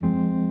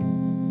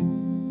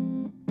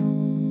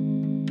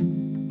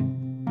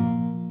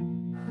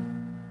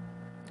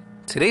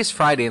Today's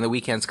Friday and the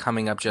weekend's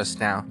coming up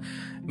just now.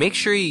 Make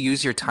sure you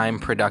use your time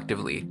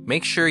productively.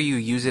 Make sure you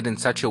use it in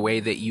such a way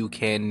that you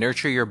can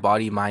nurture your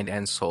body, mind,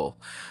 and soul.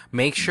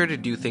 Make sure to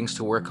do things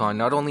to work on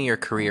not only your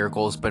career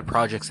goals, but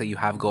projects that you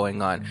have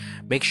going on.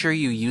 Make sure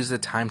you use the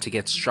time to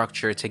get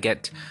structured, to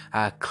get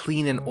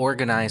clean and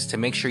organized, to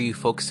make sure you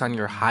focus on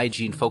your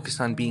hygiene, focus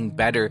on being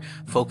better,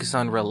 focus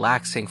on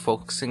relaxing,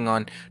 focusing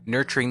on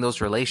nurturing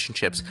those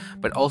relationships.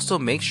 But also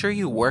make sure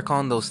you work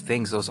on those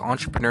things, those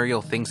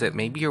entrepreneurial things that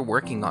maybe you're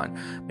working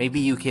on. Maybe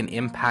you can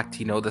impact,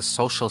 the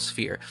social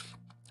sphere.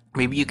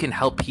 Maybe you can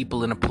help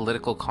people in a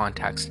political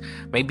context.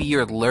 Maybe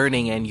you're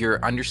learning and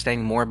you're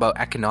understanding more about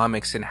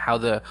economics and how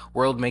the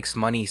world makes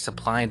money,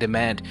 supply and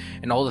demand,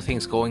 and all the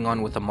things going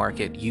on with the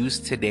market. Use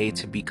today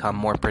to become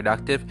more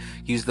productive.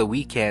 Use the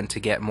weekend to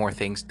get more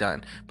things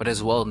done. But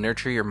as well,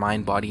 nurture your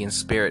mind, body, and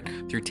spirit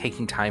through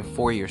taking time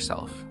for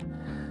yourself.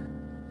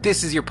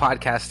 This is your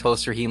podcast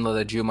host, Rahim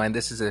Ladhajuma, and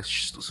this is a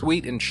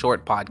sweet and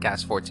short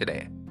podcast for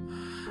today.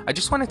 I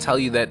just want to tell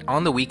you that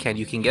on the weekend,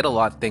 you can get a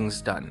lot of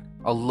things done.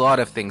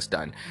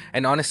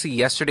 And honestly,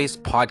 yesterday's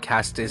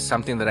podcast is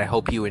something that I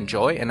hope you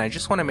enjoy. And I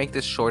just want to make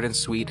this short and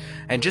sweet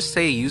and just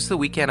say use the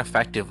weekend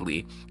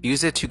effectively.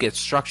 Use it to get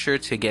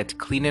structured, to get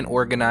clean and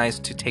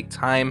organized, to take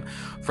time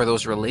for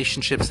those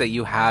relationships that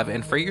you have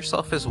and for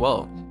yourself as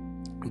well.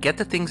 Get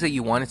the things that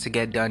you wanted to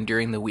get done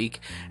during the week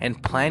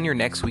and plan your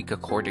next week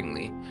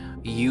accordingly.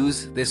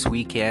 Use this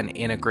weekend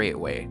in a great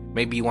way.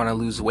 Maybe you want to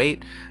lose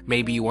weight.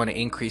 Maybe you want to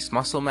increase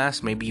muscle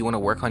mass. Maybe you want to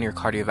work on your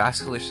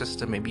cardiovascular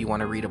system. Maybe you want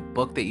to read a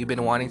book that you've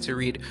been wanting to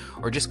read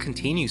or just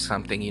continue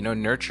something.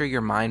 Nurture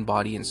your mind,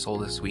 body, and soul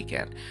this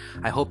weekend.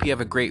 I hope you have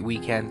a great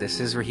weekend.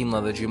 This is Rahim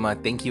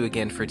Ladhajuma. Thank you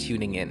again for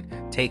tuning in.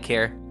 Take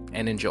care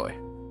and enjoy.